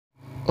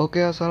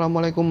Oke,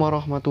 assalamualaikum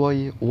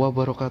warahmatullahi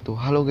wabarakatuh.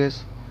 Halo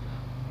guys,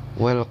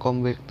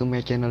 welcome back to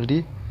my channel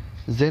di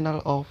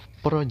Zainal of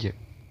Project.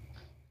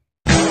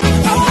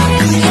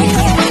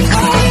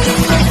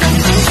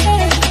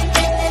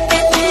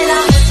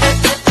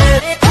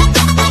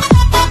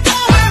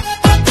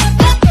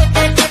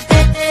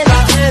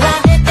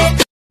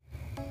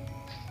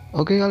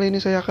 Oke, kali ini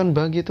saya akan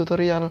bagi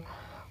tutorial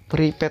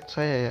prepaid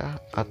saya ya,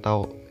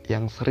 atau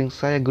yang sering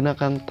saya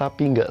gunakan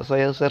tapi nggak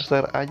saya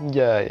share-share,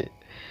 anjay.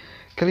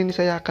 Kali ini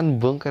saya akan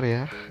bongkar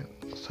ya,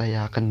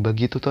 saya akan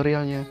bagi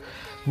tutorialnya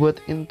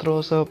buat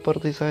intro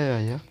seperti saya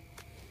ya.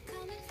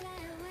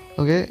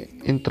 Oke,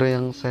 intro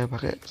yang saya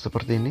pakai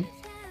seperti ini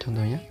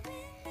contohnya.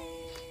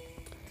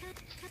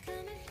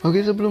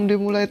 Oke, sebelum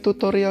dimulai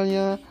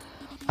tutorialnya,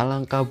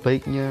 alangkah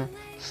baiknya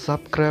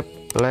subscribe,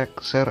 like,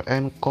 share,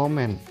 and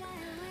comment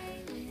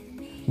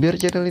biar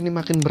channel ini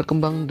makin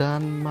berkembang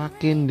dan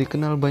makin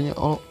dikenal banyak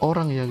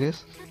orang ya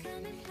guys.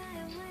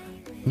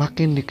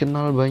 Makin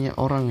dikenal banyak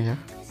orang ya.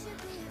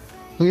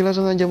 Oke,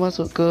 langsung aja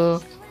masuk ke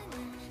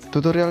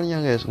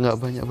tutorialnya guys, nggak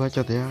banyak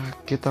bacot ya.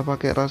 Kita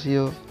pakai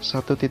rasio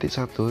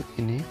 1:1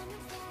 ini.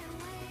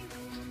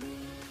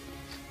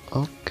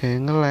 Oke,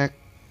 nge-lag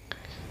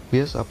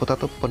biasa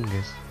putar open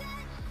guys.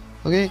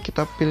 Oke,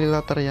 kita pilih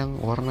latar yang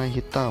warna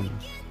hitam.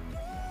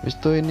 Habis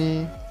itu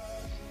ini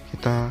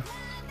kita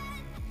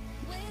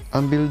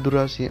ambil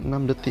durasi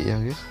 6 detik ya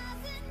guys,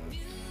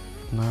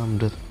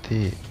 6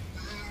 detik.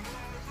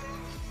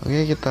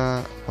 Oke,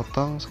 kita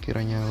potong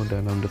sekiranya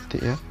udah 6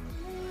 detik ya,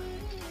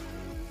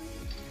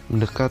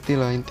 mendekati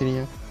lah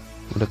intinya,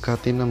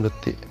 mendekati 6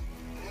 detik.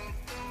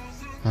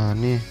 Nah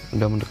nih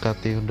udah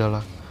mendekati,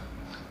 udahlah.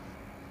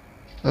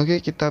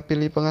 Oke, kita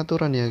pilih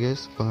pengaturan ya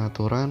guys,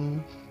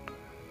 pengaturan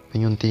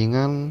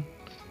penyuntingan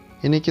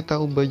ini kita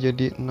ubah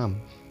jadi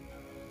 6.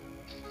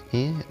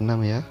 Ini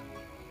 6 ya,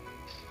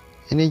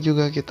 ini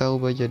juga kita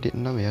ubah jadi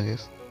 6 ya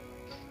guys.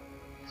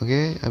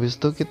 Oke, habis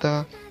itu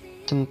kita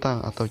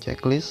centang atau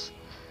checklist.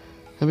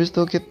 Habis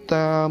itu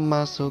kita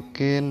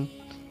masukin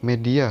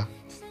media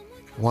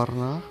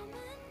warna,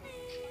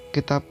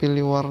 kita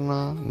pilih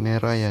warna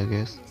merah ya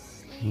guys.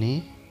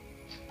 Ini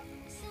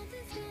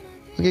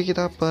oke,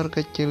 kita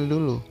perkecil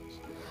dulu,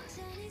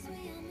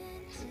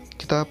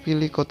 kita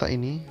pilih kotak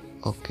ini.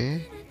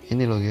 Oke,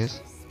 ini loh guys.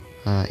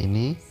 Nah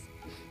ini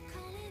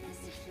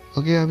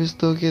oke, habis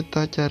itu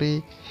kita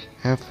cari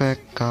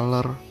efek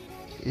color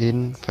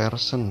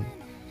inversion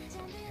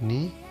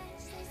ini.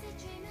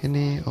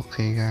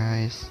 Oke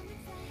guys,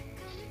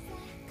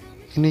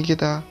 ini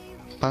kita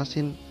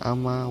pasin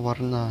sama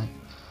warna.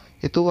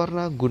 Itu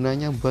warna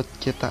gunanya buat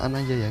cetakan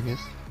aja ya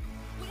guys.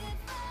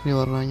 Ini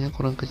warnanya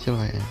kurang kecil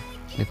kayaknya,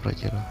 ini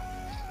perkecil.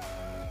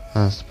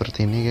 Nah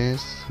seperti ini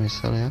guys,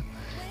 misalnya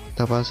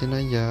kita pasin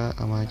aja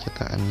sama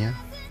cetakannya.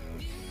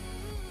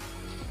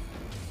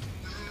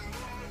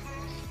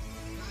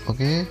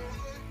 Oke,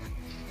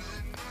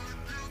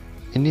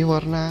 ini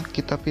warna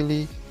kita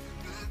pilih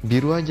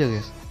biru aja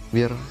guys,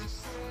 biar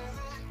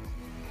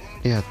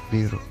lihat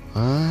biru.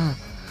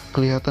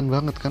 Kelihatan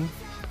banget kan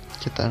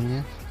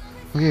cetakannya.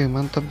 Oke,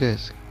 mantap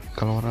guys,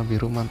 kalau warna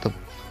biru mantap.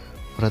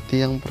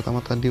 Berarti yang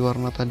pertama tadi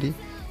warna tadi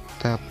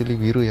kita pilih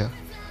biru ya.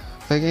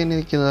 Oke,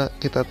 ini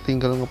kita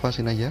tinggal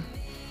ngepasin aja.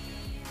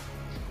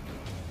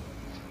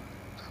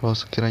 Kalau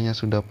sekiranya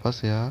sudah pas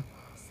ya,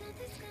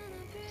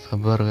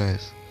 sabar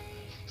guys,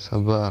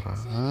 sabar.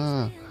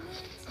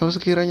 Kalau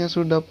sekiranya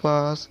sudah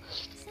pas,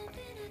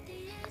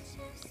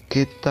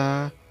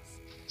 kita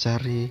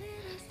cari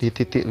di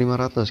titik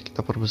 500,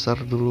 kita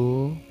perbesar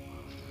dulu.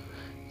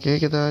 Oke,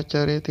 kita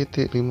cari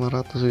titik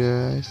 500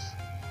 guys.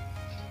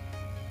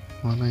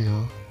 Mana ya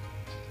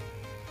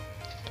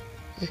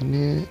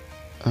ini?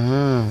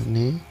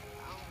 Nih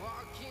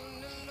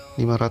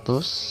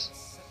 500.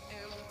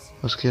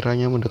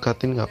 Sekiranya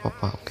mendekatin nggak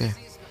apa-apa. Oke,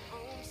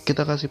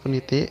 kita kasih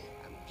penitik,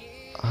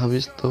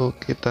 habis itu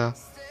kita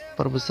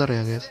perbesar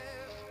ya guys,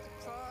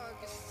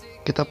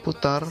 kita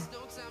putar.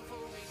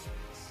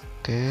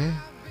 Oke,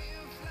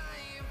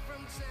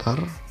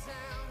 putar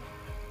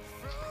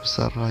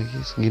besar lagi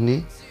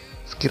segini,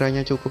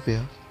 sekiranya cukup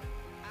ya.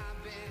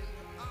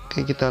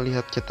 Oke, kita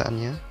lihat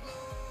cetakannya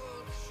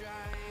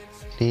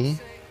nih.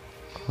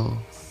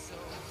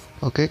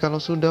 Oke,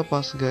 kalau sudah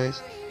pas guys,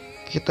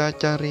 kita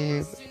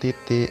cari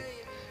titik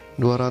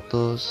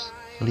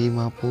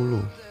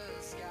 250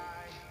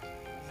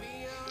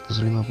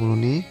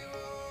 nih,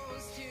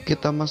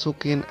 kita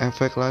masukin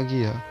efek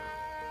lagi ya,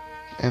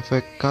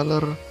 efek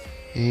color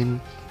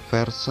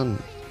inversion.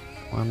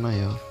 Mana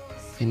ya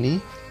ini?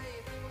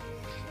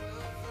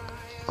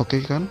 Oke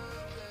kan?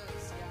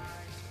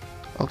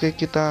 Oke,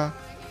 kita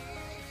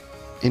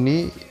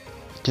ini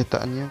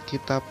cetakannya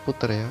kita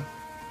putar ya,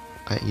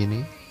 kayak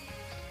gini.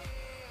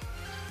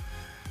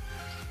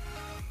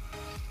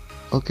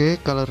 Oke,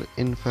 color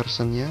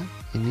inversionnya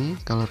ini,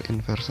 color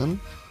inversion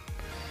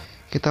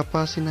kita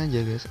pasin aja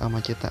guys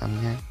sama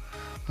cetakannya.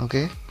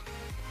 Oke,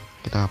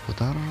 kita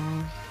putar,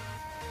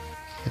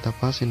 kita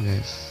pasin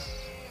guys.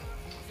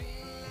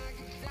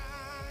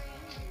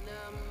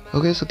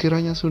 Oke,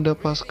 sekiranya sudah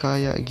pas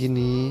kayak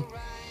gini,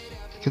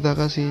 kita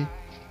kasih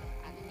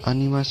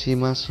animasi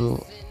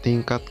masuk,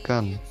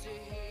 tingkatkan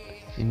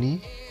ini.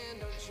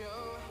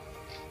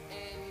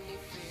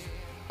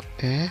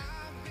 Oke,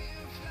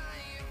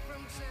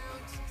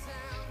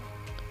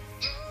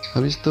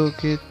 habis itu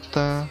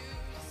kita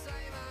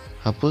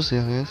hapus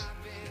ya guys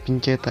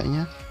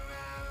pencetaknya,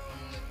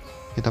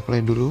 kita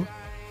play dulu.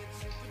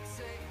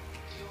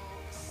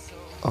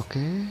 Oke,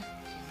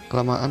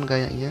 kelamaan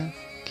kayaknya,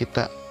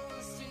 kita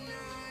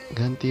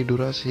ganti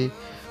durasi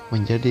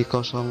menjadi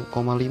 0,5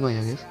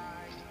 ya guys.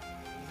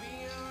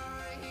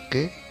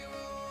 Oke,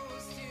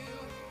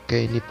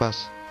 ini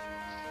pas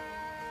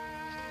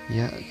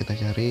ya, kita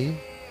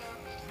cari.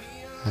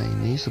 Nah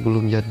ini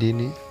sebelum jadi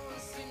nih,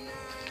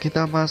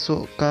 kita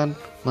masukkan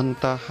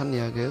mentahan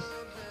ya guys,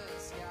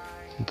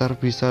 ntar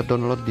bisa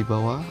download di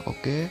bawah.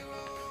 Oke,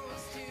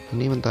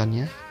 ini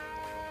mentahannya,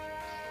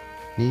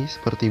 ini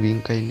seperti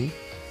bingkai ini.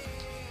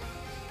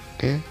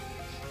 Oke,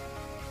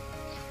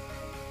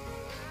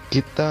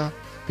 kita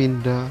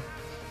pindah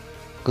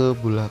ke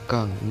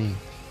belakang nih.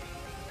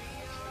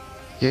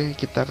 Oke,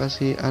 kita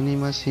kasih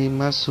animasi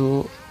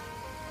masuk,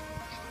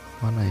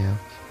 mana ya,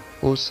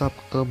 usap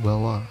ke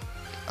bawah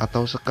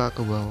atau seka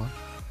ke bawah,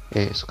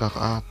 seka ke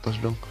atas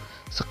dong,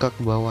 seka ke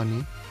bawah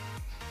nih.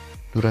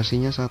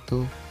 Durasinya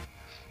 1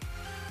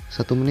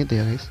 menit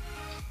ya guys.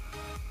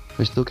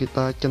 Habis itu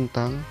kita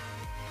centang,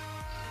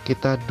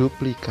 kita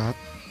duplikat.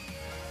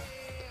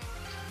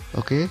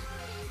 Oke,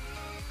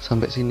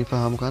 sampai sini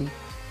paham kan?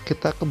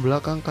 Kita ke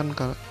belakang kan,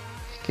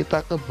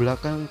 kita ke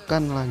belakang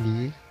kan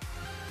lagi.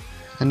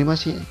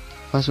 Animasi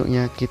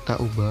masuknya kita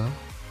ubah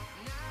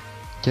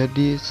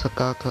jadi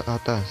seka ke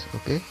atas.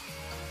 Oke,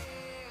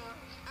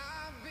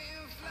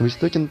 habis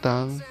itu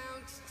centang,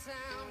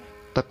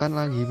 tekan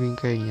lagi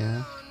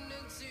bingkainya,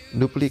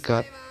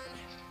 duplikat,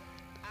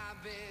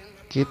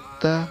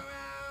 kita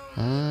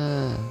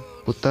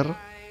putar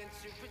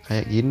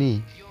kayak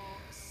gini.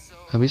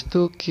 Habis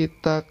itu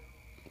kita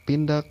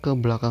pindah ke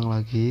belakang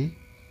lagi,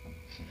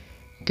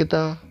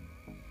 kita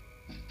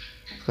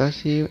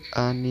kasih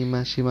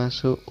animasi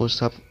masuk,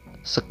 usap,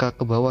 seka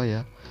ke bawah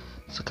ya,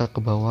 seka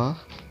ke bawah,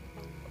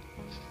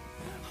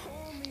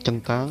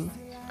 centang.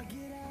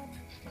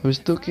 Habis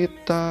itu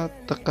kita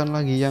tekan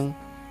lagi yang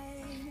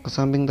ke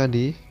samping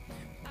tadi.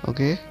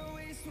 Oke,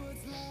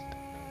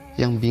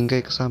 yang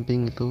bingkai ke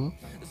samping itu,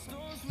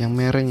 yang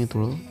mereng itu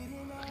loh,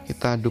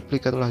 kita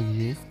duplikat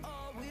lagi,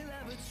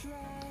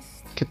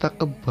 kita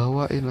ke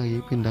bawain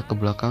lagi, pindah ke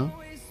belakang,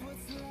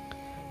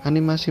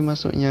 animasi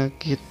masuknya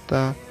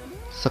kita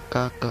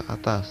seka ke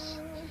atas,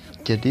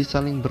 jadi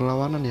saling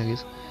berlawanan ya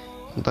guys.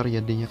 Ntar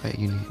jadinya kayak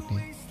gini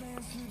nih.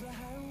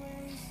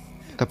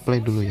 Kita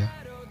play dulu ya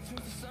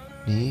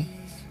nih.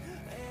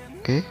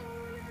 Oke,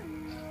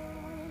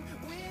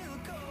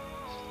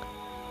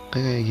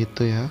 kayak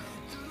gitu ya.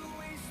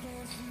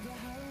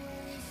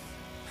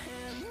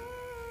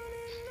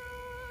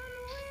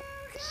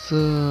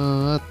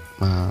 Set,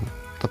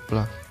 mantep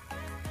lah.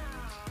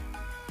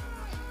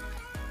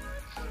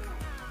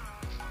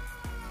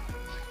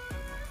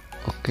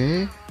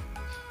 Oke,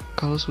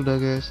 kalau sudah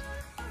guys,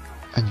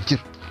 anjir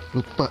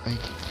lupa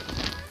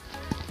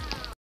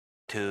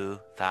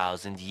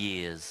 2000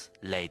 years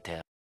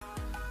later.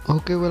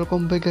 Oke,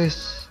 welcome back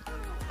guys.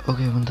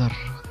 Oke, bentar,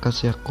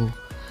 kasih aku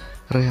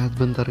rehat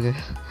bentar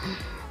guys.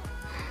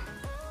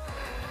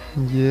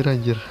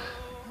 Anjir.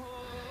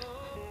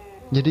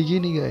 Jadi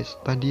gini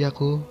guys, tadi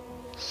aku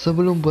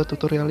sebelum buat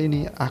tutorial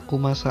ini aku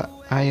masak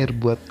air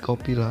buat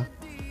kopi lah,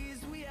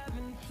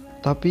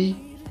 tapi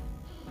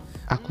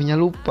akunya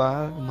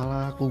lupa,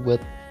 malah aku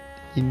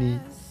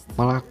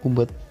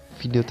buat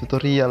video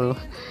tutorial.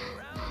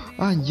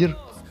 Anjir,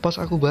 pas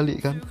aku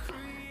balik kan,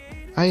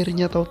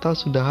 airnya tahu-tahu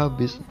sudah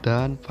habis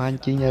dan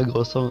pancinya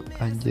gosong.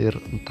 Anjir,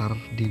 ntar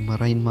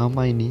dimarahin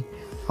mama ini,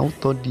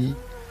 auto di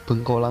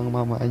bengkolang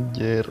mama.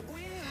 Anjir,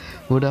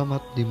 bodoh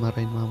amat,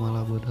 dimarahin mama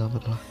lah, bodoh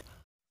amat lah.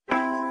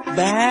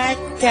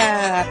 Baca.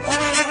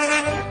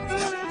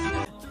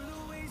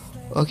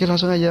 Oke,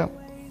 langsung aja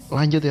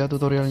lanjut ya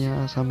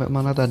tutorialnya. Sampai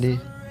mana tadi?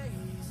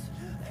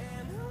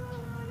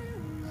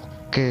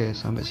 Oke,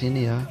 sampai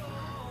sini ya.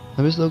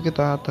 Habis itu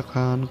kita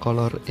tekan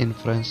color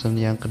inversion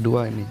yang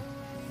kedua ini.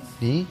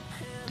 Nih,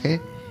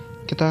 oke.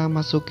 Kita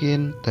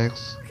masukin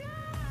teks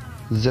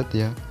Z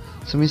ya.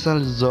 Semisal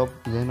ZOP,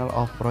 Zainal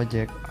of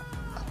Project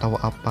atau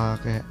apa,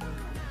 kayak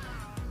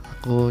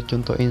aku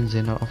contohin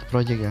Zainal of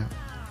Project ya.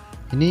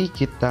 Ini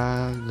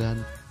kita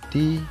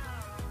ganti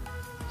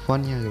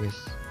fontnya guys.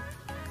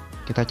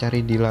 Kita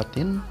cari di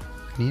Latin,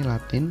 ini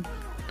Latin.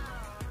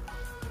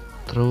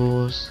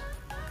 Terus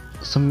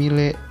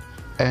semile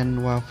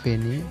NWV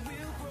ini.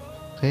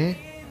 Oke,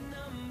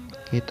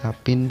 kita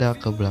pindah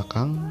ke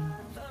belakang,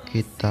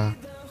 kita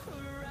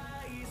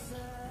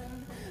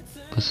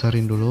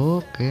besarin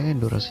dulu. Oke,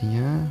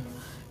 durasinya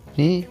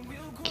ini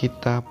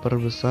kita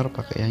perbesar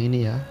pakai yang ini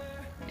ya.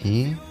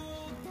 Nih,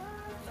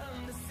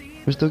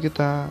 habis itu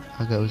kita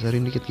agak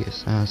besarin dikit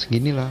guys. Nah,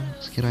 seginilah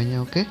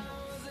sekiranya. Oke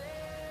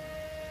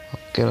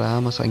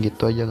lah, masa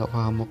gitu aja nggak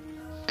paham.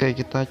 Oke,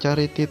 kita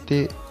cari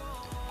titik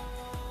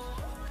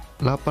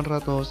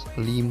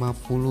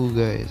 850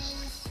 guys,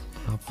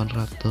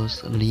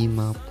 850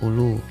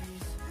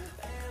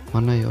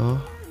 mana ya,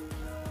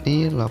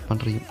 ini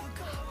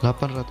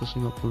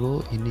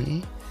 850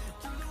 ini.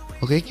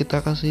 Oke, kita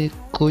kasih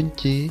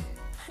kunci,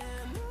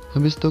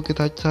 habis itu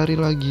kita cari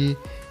lagi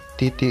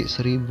titik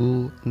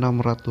 1650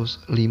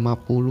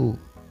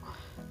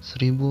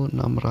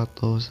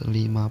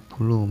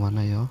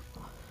 mana ya,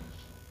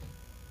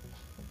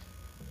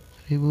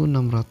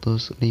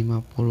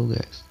 1650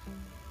 guys.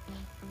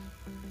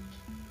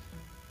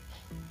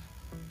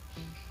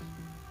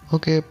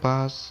 Oke,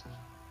 pas.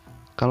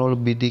 Kalau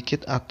lebih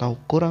dikit atau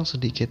kurang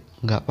sedikit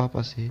nggak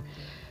apa-apa sih,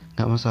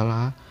 nggak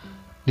masalah.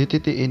 Di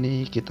titik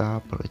ini kita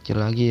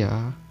perkecil lagi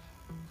ya,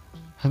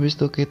 habis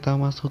itu kita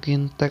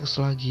masukin teks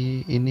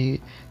lagi.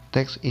 Ini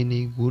teks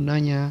ini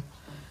gunanya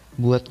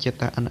buat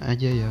cetakan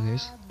aja ya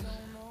guys,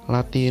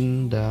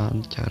 Latin,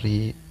 dan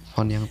cari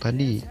font yang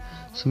tadi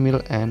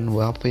SMIL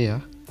WP ya.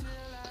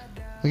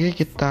 Oke,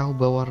 kita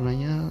ubah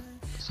warnanya,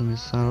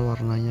 semisal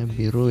warnanya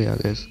biru ya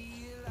guys,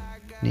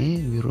 ini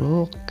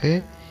biru.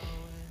 Oke,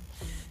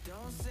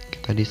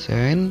 kita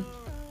desain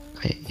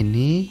kayak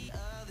ini,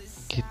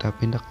 kita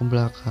pindah ke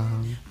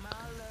belakang.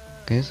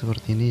 Oke,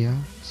 seperti ini ya,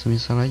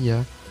 semisal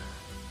aja,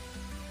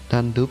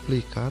 dan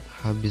duplikat,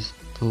 habis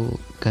itu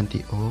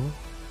ganti O.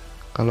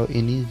 Kalau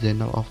ini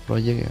Zainal of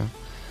project ya,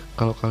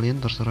 kalau kalian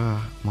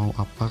terserah mau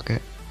apa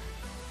kayak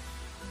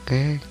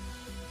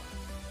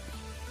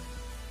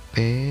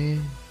P,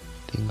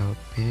 tinggal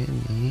P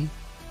nih.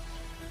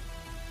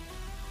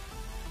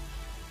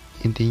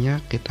 Intinya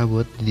kita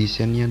buat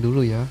desainnya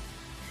dulu ya.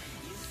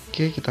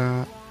 Oke,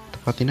 kita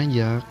tepatin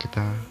aja,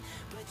 kita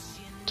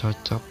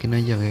cocokin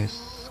aja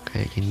guys,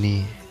 kayak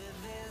gini.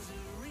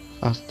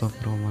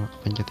 Astagfirullah,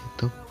 kepencet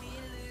itu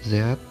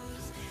Z,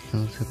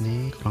 yang Z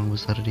nih kurang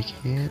besar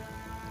dikit.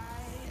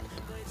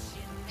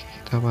 Oke,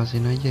 kita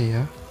pasin aja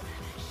ya,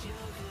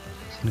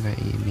 pasin kayak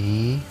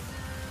gini.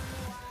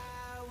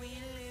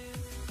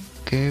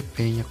 Oke,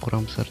 P nya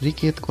kurang besar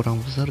dikit.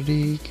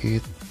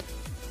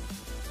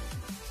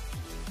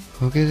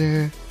 Oke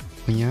deh,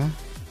 punya.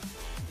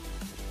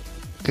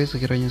 Oke,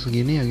 sekiranya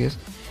segini ya guys,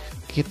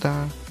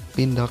 kita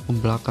pindah ke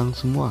belakang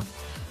semua.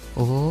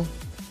 O,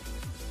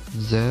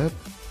 Z,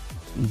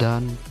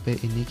 dan P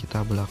ini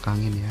kita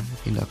belakangin ya,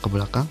 pindah ke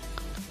belakang.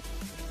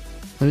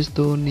 Habis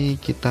itu nih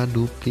kita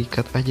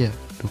duplikat aja,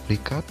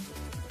 duplikat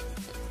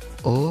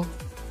O.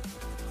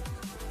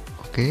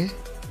 Oke,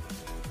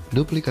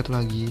 duplikat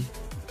lagi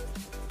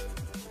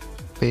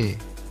P.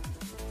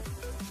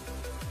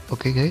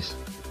 Oke guys,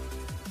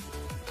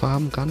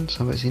 paham kan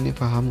sampai sini,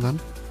 paham kan?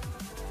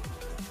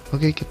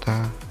 Oke,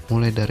 kita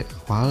mulai dari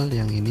awal.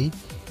 Yang ini,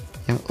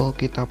 yang O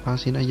kita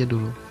pasin aja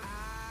dulu.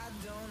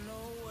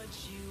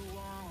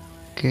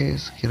 Oke,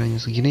 sekiranya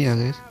segini ya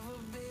guys.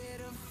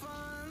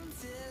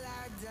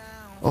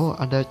 Oh,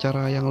 ada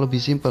cara yang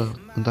lebih simpel.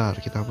 Bentar,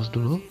 kita hapus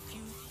dulu.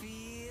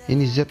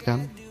 Ini Z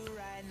kan,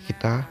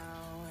 kita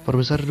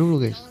perbesar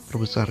dulu guys,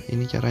 perbesar.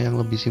 Ini cara yang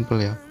lebih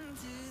simpel ya.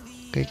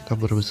 Oke, kita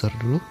perbesar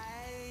dulu.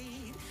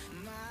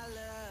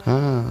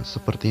 Nah,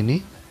 seperti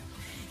ini.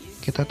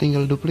 Kita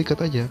tinggal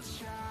duplikat aja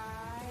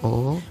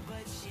O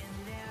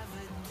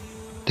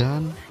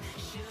dan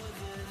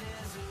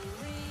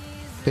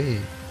P.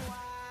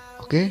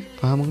 Oke,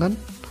 paham kan?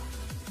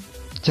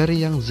 Cari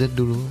yang Z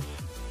dulu.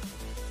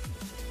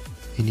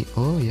 Ini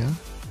O ya,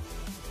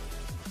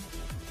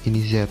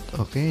 ini Z.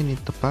 Oke, ini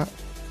tepat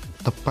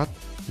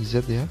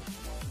Z ya.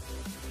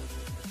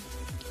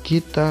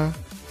 Kita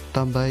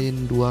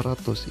tambahin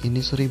 200,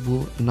 ini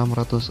 1650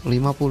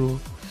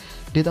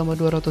 ditambah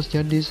 200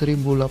 jadi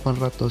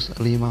 1850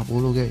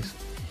 guys.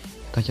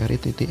 Kita cari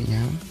titiknya,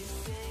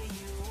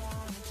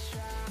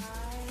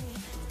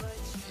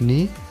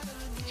 ini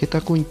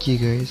kita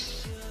kunci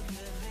guys,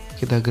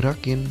 kita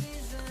gerakin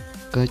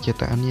ke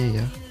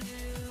cetakannya ya.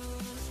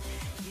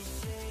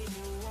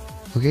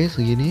 Oke,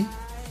 segini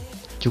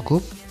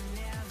cukup.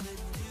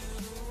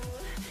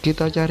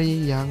 Kita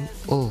cari yang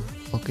O.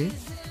 Oke,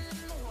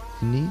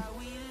 ini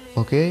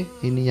oke,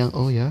 ini yang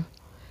O ya.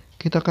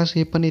 Kita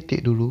kasih penitik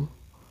dulu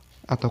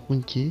atau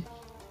kunci,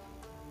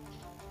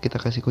 kita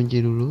kasih kunci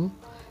dulu.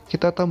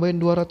 Kita tambahin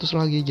 200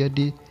 lagi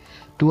jadi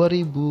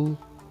 2050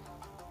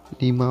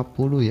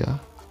 ya.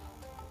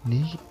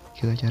 Ini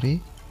kita cari.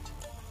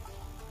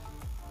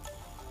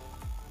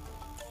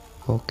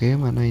 Oke,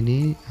 mana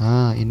ini?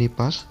 Nah, ini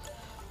pas.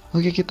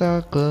 Oke,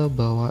 kita ke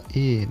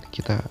bawain,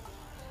 kita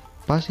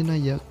pasin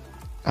aja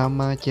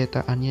sama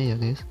cetakannya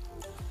ya guys.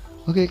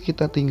 Oke,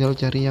 kita tinggal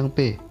cari yang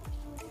P.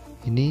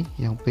 Ini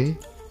yang P.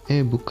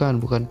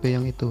 Bukan P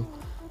yang itu.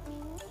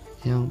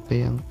 Yang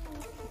P yang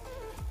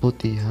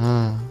putih.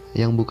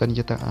 Yang bukan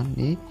cetakan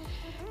nih.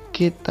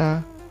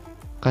 Kita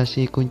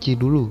kasih kunci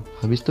dulu.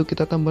 Habis itu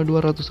kita tambah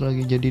 200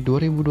 lagi jadi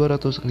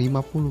 2250.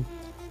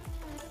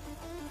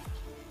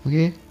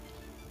 Oke.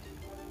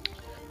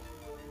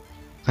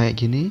 Kayak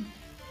gini.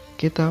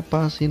 Kita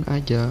pasin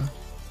aja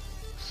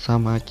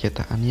sama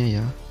cetakannya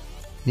ya.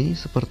 Nih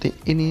seperti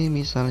ini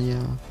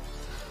misalnya.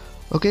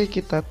 Oke,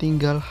 kita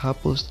tinggal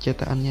hapus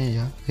cetakannya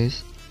ya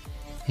guys.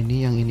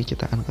 Ini yang ini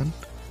cetakan kan.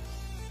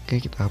 Oke,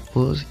 kita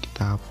hapus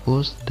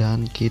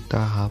dan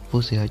kita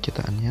hapus ya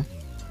cetakannya.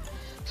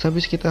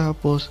 Habis kita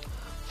hapus,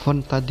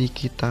 font tadi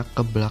kita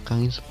ke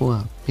belakangin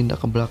semua,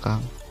 pindah ke belakang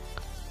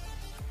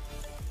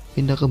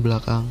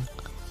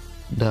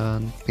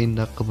dan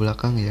pindah ke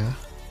belakang ya.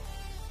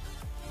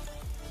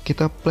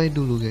 Kita play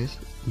dulu guys,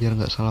 biar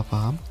nggak salah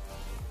paham.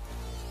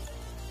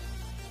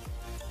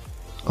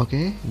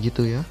 Oke,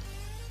 gitu ya.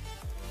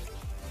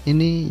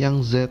 Ini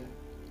yang Z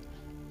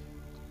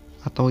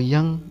atau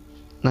yang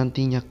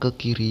nantinya ke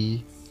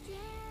kiri,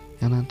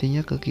 ya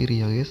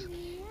guys.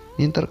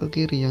 Ini ntar ke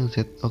kiri yang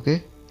Z.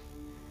 Oke,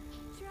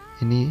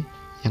 ini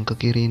yang ke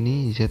kiri,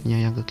 ini Z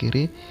nya yang ke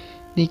kiri.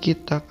 Ini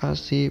kita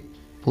kasih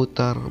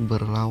putar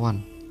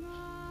berlawan.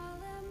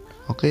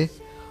 Oke,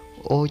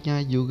 O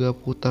nya juga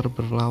putar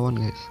berlawan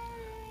guys.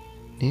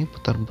 Ini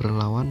putar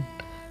berlawan,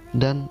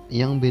 dan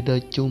yang beda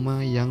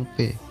cuma yang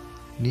P.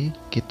 Ini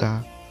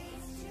kita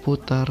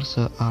putar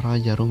searah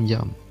jarum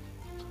jam.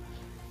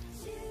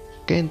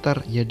 Oke,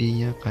 ntar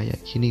jadinya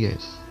kayak gini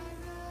guys.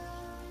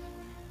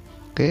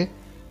 Oke,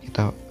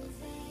 kita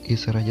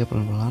geser aja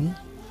pelan-pelan.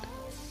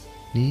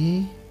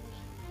 Nih,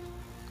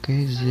 oke,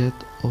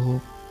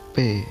 ZOP,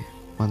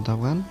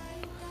 mantap kan?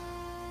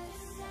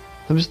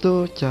 Habis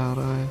itu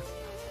cara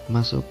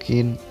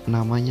masukin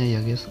namanya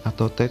ya guys,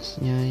 atau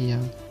teksnya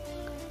yang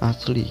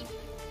asli,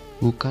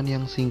 bukan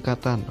yang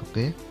singkatan.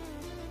 Oke,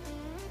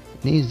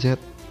 ini Z,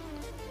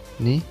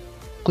 nih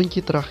kunci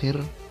terakhir.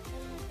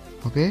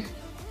 Oke,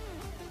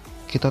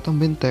 kita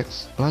tambahin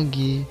teks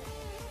lagi,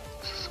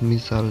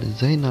 semisal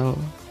Zainal,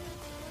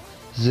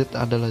 Z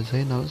adalah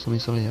Zainal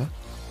semisal ya.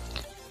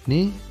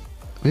 Nih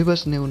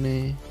bebas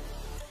neone,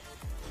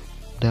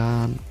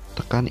 dan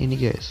tekan ini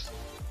guys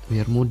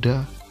biar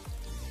mudah.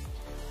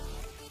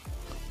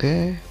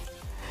 Oke,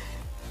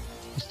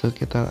 itu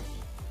kita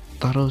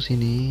taruh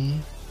sini.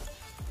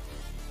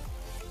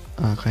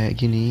 Nah, kayak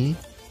gini.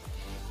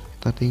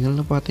 Kita tinggal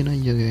nempatin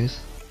aja guys.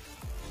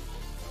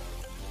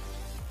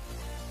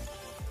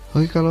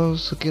 Oke, kalau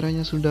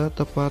sekiranya sudah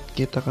tepat,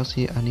 kita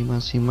kasih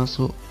animasi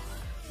masuk,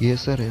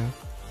 geser ya,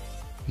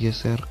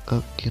 geser ke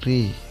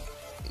kiri,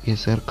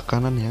 geser ke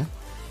kanan ya.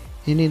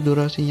 Ini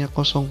durasinya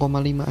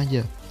 0,5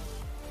 aja.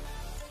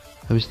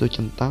 Habis itu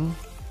centang,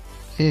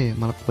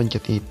 malah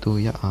pencet itu,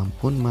 ya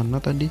ampun,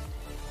 mana tadi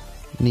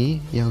nih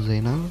yang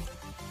Zainal.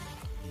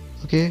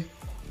 Oke,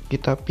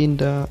 kita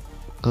pindah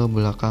ke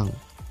belakang,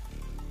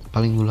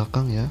 paling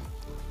belakang ya.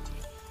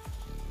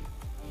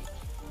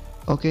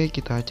 Oke,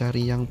 kita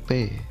cari yang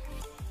P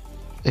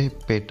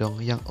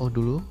dong, yang O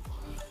dulu.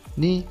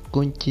 Nih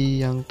kunci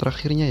yang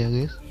terakhirnya ya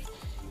guys.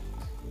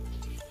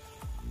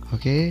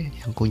 Oke,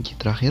 yang kunci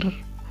terakhir,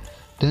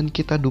 dan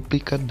kita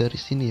duplikat dari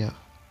sini ya,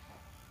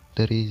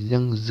 dari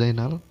yang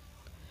Zainal.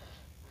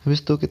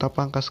 Habis itu kita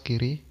pangkas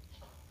kiri,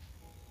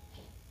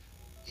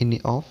 ini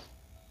off.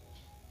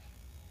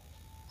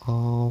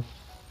 Oke,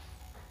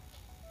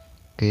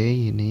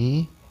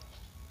 ini.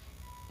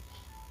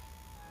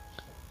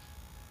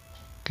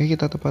 Oke,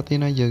 kita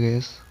tepatin aja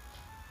guys.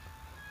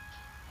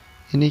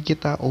 Ini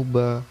kita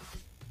ubah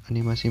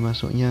animasi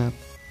masuknya,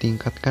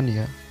 tingkatkan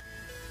ya.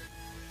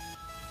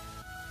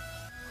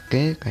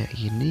 Oke, kayak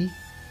gini.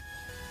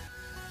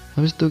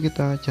 Habis itu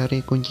kita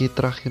cari kunci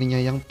terakhirnya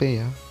yang P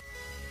ya.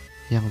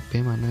 Yang P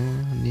mana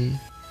nih?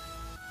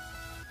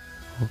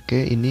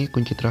 Oke, ini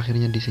kunci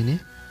terakhirnya di sini.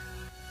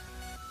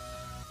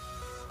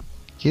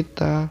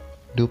 Kita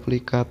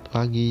duplikat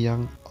lagi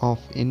yang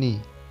off ini.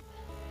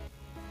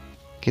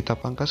 Kita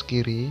pangkas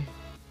kiri.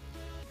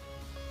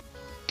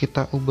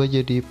 Kita ubah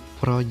jadi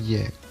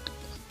project.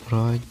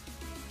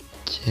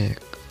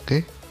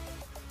 Oke.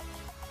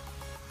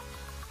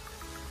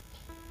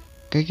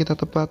 Oke, kita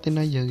tepatin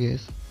aja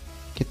guys.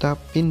 Kita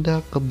pindah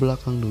ke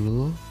belakang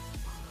dulu.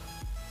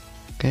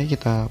 Oke,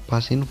 kita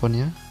pasin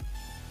fontnya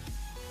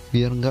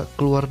biar nggak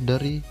keluar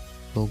dari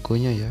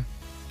logonya ya.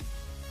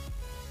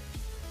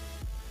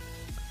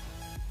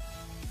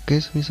 Oke,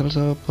 misal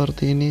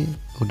seperti ini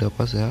udah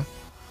pas ya.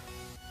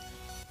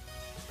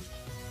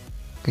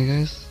 Oke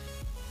guys,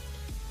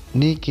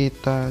 ini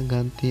kita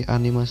ganti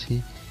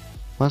animasi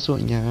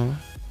masuknya,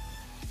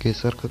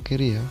 geser ke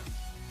kiri ya.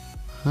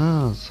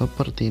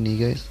 Seperti ini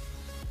guys.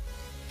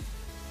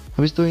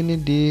 Habis itu ini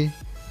di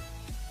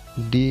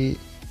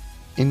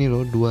ini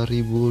loh,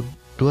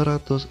 2249,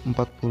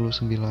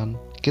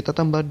 kita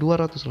tambah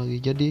 200 lagi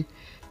jadi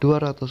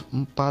 200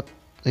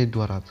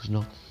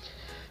 dong,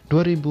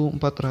 2449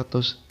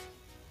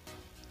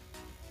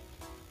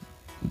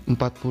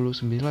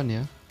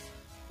 ya.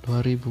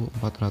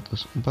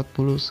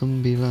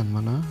 2449,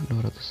 mana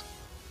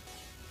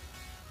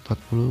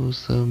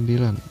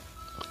 249.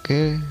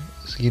 Oke,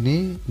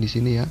 segini di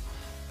sini ya.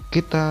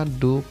 Kita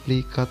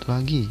duplikat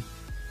lagi.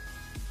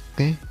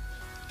 Oke,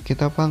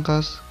 kita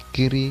pangkas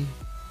kiri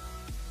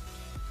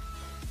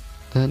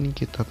dan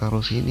kita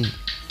taruh sini.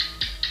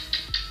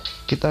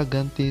 Kita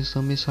ganti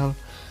semisal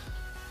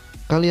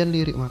kalian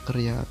Lirikmaker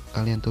ya,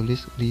 kalian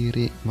tulis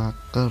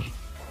Lirikmaker.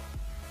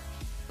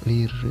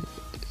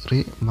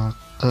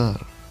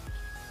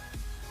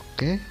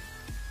 Oke,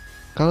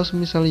 Kalau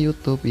semisal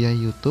YouTube ya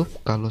YouTube,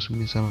 kalau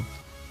semisal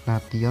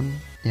latihan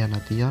ya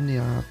latihan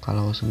ya,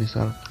 kalau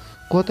semisal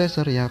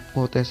quoteser ya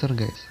quoteser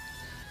guys,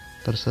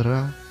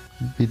 terserah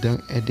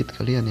bidang edit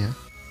kalian ya.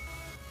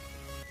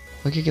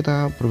 Oke,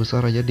 kita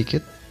perbesar aja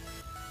dikit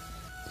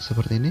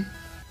seperti ini,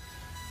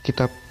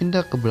 kita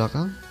pindah ke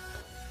belakang,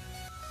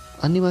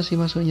 animasi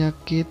masuknya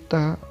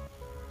kita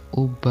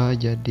ubah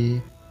jadi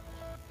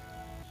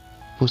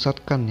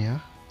pusatkan ya,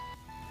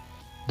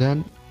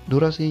 dan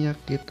durasinya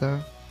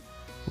kita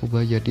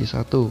ubah jadi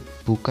 1,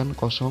 bukan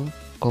 0,5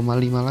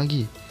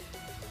 lagi.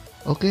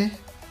 Oke,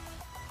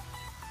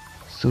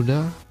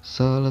 sudah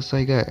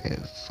selesai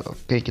guys.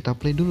 Oke, kita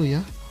play dulu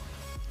ya.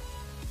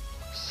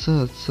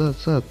 Set.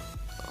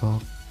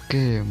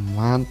 Oke,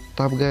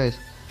 mantap guys.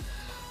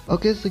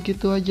 Oke,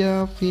 segitu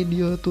aja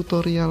video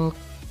tutorial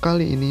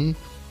kali ini.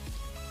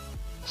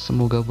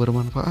 Semoga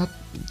bermanfaat.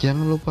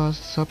 Jangan lupa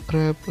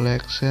subscribe,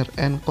 like, share,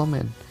 and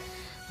comment,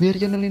 biar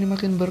channel ini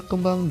makin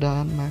berkembang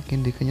dan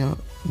makin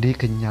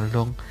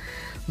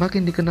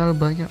makin dikenal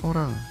banyak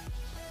orang.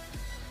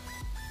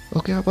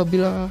 Oke,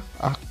 apabila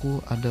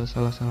aku ada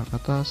salah-salah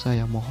kata,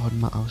 saya mohon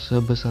maaf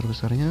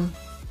sebesar-besarnya,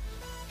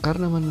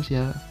 karena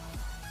manusia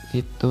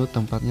itu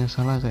tempatnya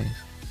salah guys.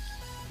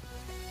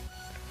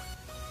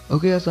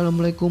 Oke,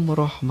 assalamualaikum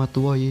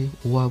warahmatullahi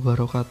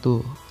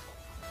wabarakatuh.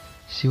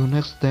 See you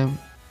next time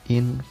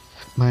in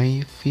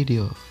my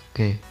video.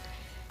 Oke.